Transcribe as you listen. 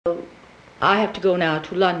I have to go now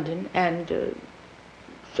to London, and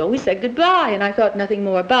so we said goodbye, and I thought nothing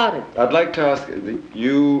more about it. I'd like to ask,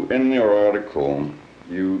 you, in your article,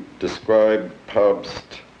 you describe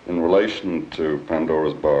Pabst in relation to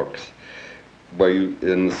Pandora's Box, where you,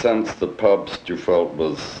 in the sense that Pabst you felt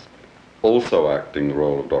was also acting the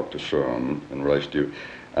role of Dr. Sherman in relation to you,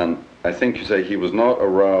 and I think you say he was not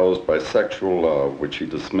aroused by sexual love, which he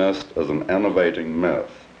dismissed as an enervating myth.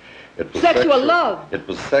 It was sexual love. It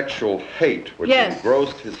was sexual hate, which yes.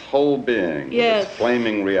 engrossed his whole being, yes. its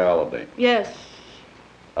flaming reality. Yes.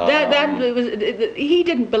 He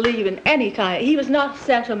didn't believe in any kind. He was not a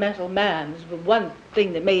sentimental man. It was one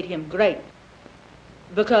thing that made him great,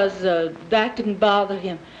 because that didn't bother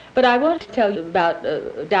him. But I want to tell you about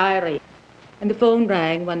a diary. And the phone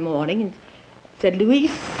rang one morning and said,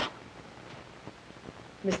 "Louise,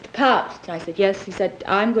 Mr. Pabst." I said, "Yes." He said,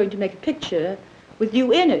 "I'm going to make a picture with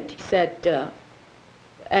you in it." He said,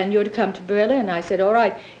 "And you're to come to Berlin." I said, "All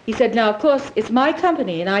right." He said, "Now, of course, it's my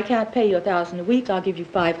company, and I can't pay you $1,000 a week. I'll give you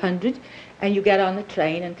 $500, and you get on the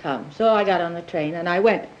train and come." So I got on the train, and I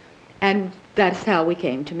went. And that's how we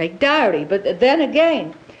came to make Diary. But then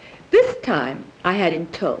again, this time I had in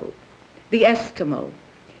tow the Eskimo.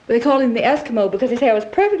 They called him the Eskimo because his hair was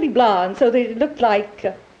perfectly blonde, so that it looked like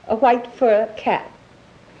a white fur cat.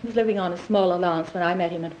 He was living on a small allowance when I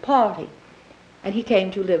met him at a party, and he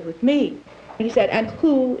came to live with me. And he said, "And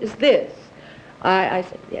who is this?" I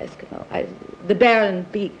said, "The Eskimo." The Baron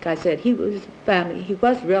Beek, I said. He was family. He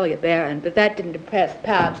was really a baron, but that didn't impress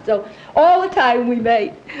Pabst. So all the time we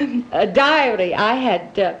made a diary, I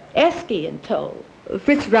had Esky in tow.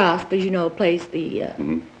 Fritz Rasp, as you know, plays the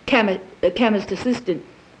chemist assistant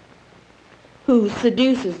who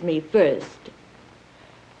seduces me first.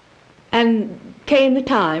 And came the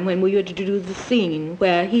time when we were to do the scene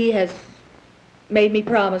where he has made me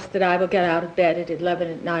promise that I will get out of bed at 11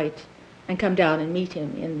 at night and come down and meet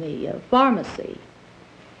him in the pharmacy.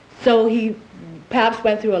 So Pabst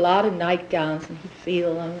went through a lot of nightgowns, and he'd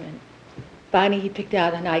feel them, and finally he picked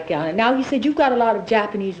out a nightgown. And now he said, "You've got a lot of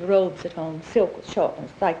Japanese robes at home, silk with short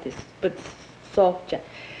ones like this, but soft."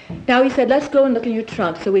 Now he said, "Let's go and look in your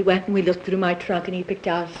trunk." So we went and we looked through my trunk, and he picked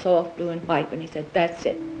out a soft blue and white, and he said, "That's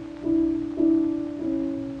it."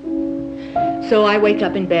 So I wake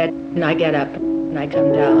up in bed, and I get up, and I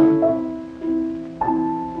come down.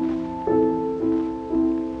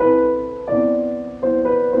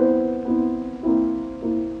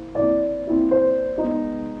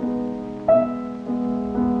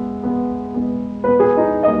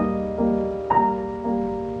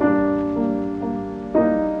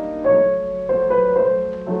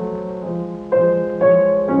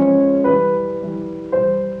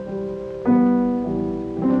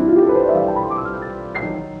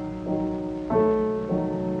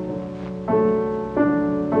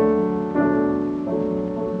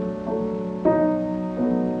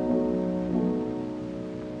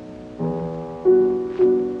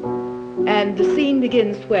 And the scene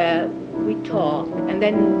begins where we talk, and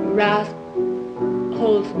then Rasp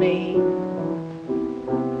holds me,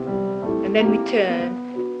 and then we turn,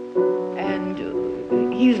 and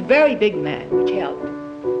he was a very big man, which helped.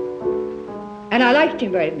 And I liked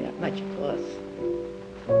him very much, of course.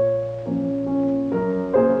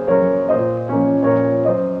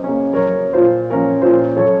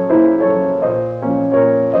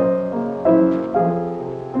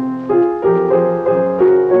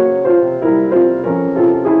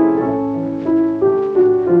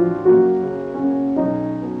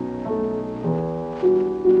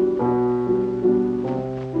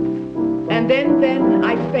 Then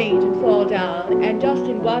I faint and fall down, and just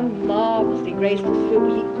in one marvelously graceful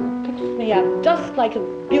swoop, he picks me up just like a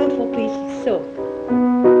beautiful piece of silk.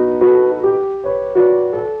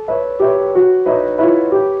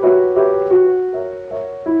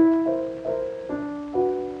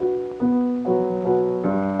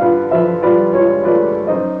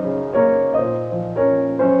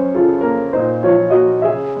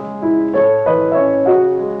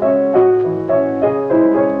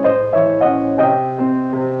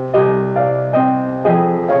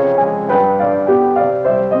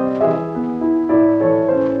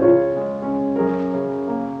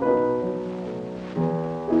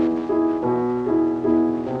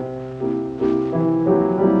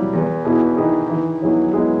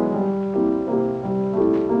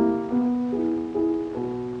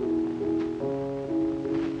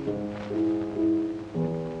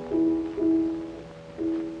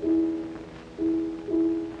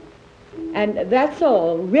 And that's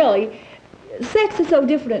all, really. Sex is so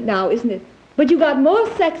different now, isn't it? But you got more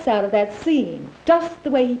sex out of that scene, just the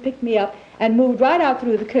way he picked me up, and moved right out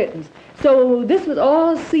through the curtains. So this was all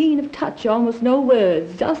a scene of touch, almost no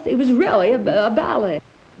words. Just, it was really a ballet.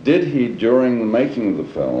 Did he, during the making of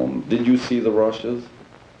the film, did you see the rushes?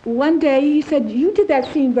 One day he said, "You did that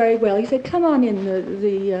scene very well." He said, "Come on in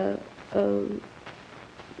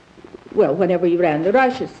well, whenever you ran the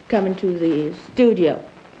rushes, come into the studio."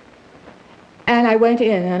 And I went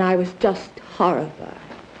in, and I was just horrified.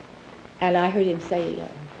 And I heard him say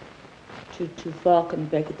to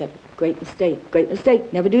Falkenberg, that great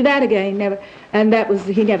mistake, never do that again, never. And that was,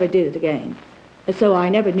 he never did it again. And so I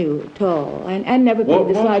never knew at all, and never paid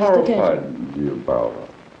the slightest attention. What horrified you about it?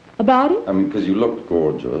 About it? I mean, because you looked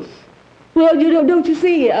gorgeous. Well, don't you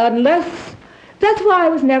see, unless, that's why I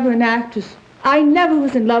was never an actress. I never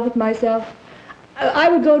was in love with myself. I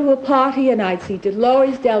would go to a party and I'd see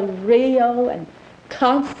Dolores Del Rio and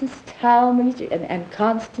Constance Talmadge and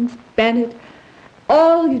Constance Bennett,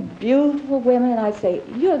 all these beautiful women, and I'd say,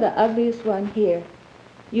 "You're the ugliest one here.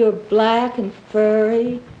 You're black and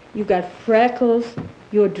furry, you've got freckles,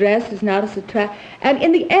 your dress is not as attractive." And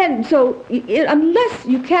in the end, so unless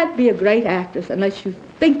you can't be a great actress, unless you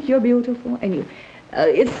think you're beautiful, and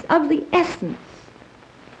it's of the essence.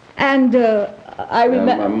 And I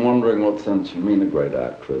remember. I'm wondering what sense you mean a great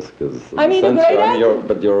actress, because I mean a great actress.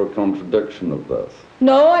 But you're a contradiction of this.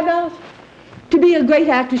 No, I'm not. To be a great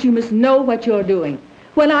actress, you must know what you're doing.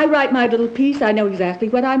 When I write my little piece, I know exactly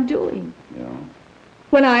what I'm doing. Yeah.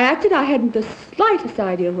 When I acted, I hadn't the slightest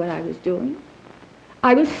idea of what I was doing.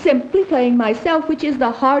 I was simply playing myself, which is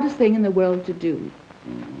the hardest thing in the world to do.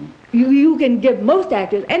 Mm-hmm. You can give most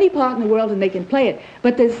actors any part in the world and they can play it.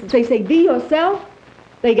 But they say, "Be yourself,"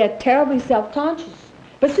 they get terribly self-conscious.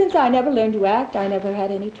 But since I never learned to act, I never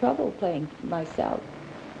had any trouble playing myself.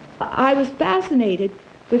 I was fascinated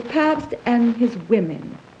with Pabst and his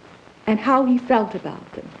women and how he felt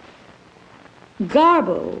about them.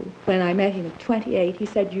 Garbo, when I met him at 28, he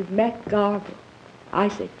said, "You've met Garbo?" I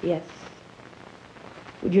said, "Yes."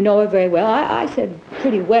 "Would you know her very well?" I said,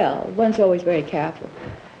 "Pretty well. One's always very careful."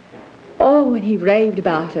 Oh, and he raved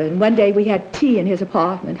about her. And one day we had tea in his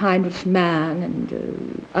apartment, Heinrich Mann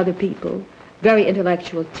and other people. Very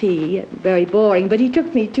intellectual tea, and very boring. But he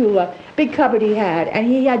took me to a big cupboard he had, and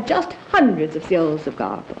he had just hundreds of stills of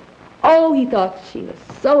Garbo. Oh, he thought she was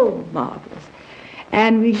so marvelous.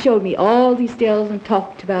 And he showed me all these stills and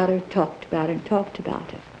talked about her, talked about her, and talked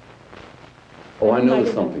about her. Oh, I know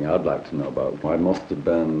there's something I'd like to know about. I must have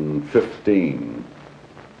been 15.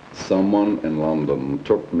 Someone in London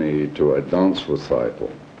took me to a dance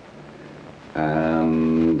recital.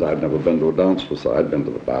 And I'd never been to a dance recital. I'd been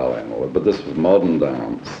to the ballet and all that, but this was modern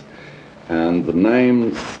dance. And the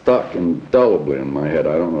name stuck indelibly in my head.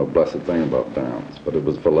 I don't know a blessed thing about dance, but it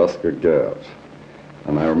was Valeska Gert.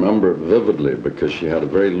 And I remember it vividly because she had a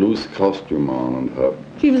very loose costume on, and her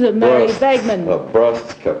She was a Mary Begman. Her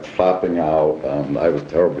breasts kept flapping out, and I was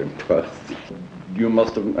terribly impressed. You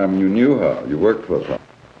must have, you knew her, you worked with her.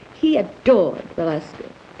 He adored Valeska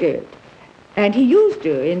Gert. And he used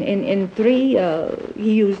her in three,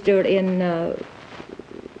 he used her in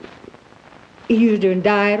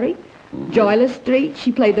Diary, Joyless Street.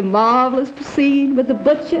 She played the marvelous scene with the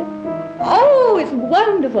butcher. Oh, it's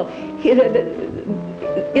wonderful.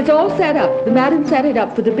 It's all set up. The madam set it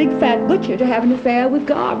up for the big fat butcher to have an affair with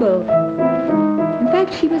Garbo. In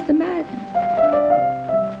fact, she was the madam.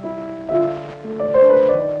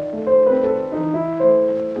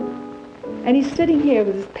 And he's sitting here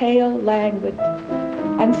with his pale, languid,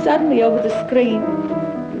 and suddenly over the screen,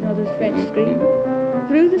 you know this French screen,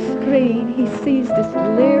 through the screen he sees this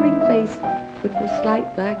leering face with the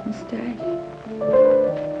slight black mustache.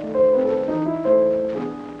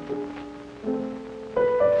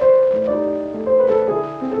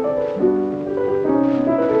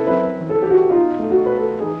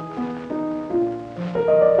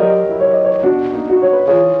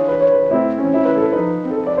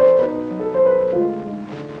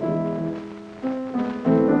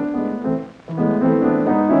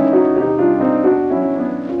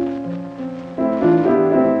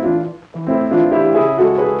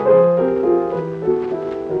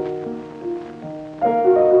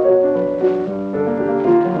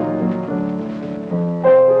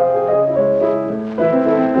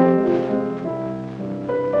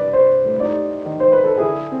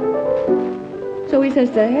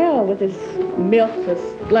 To hell with this milkless,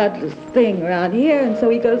 bloodless thing around here, and so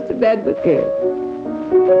he goes to bed with her.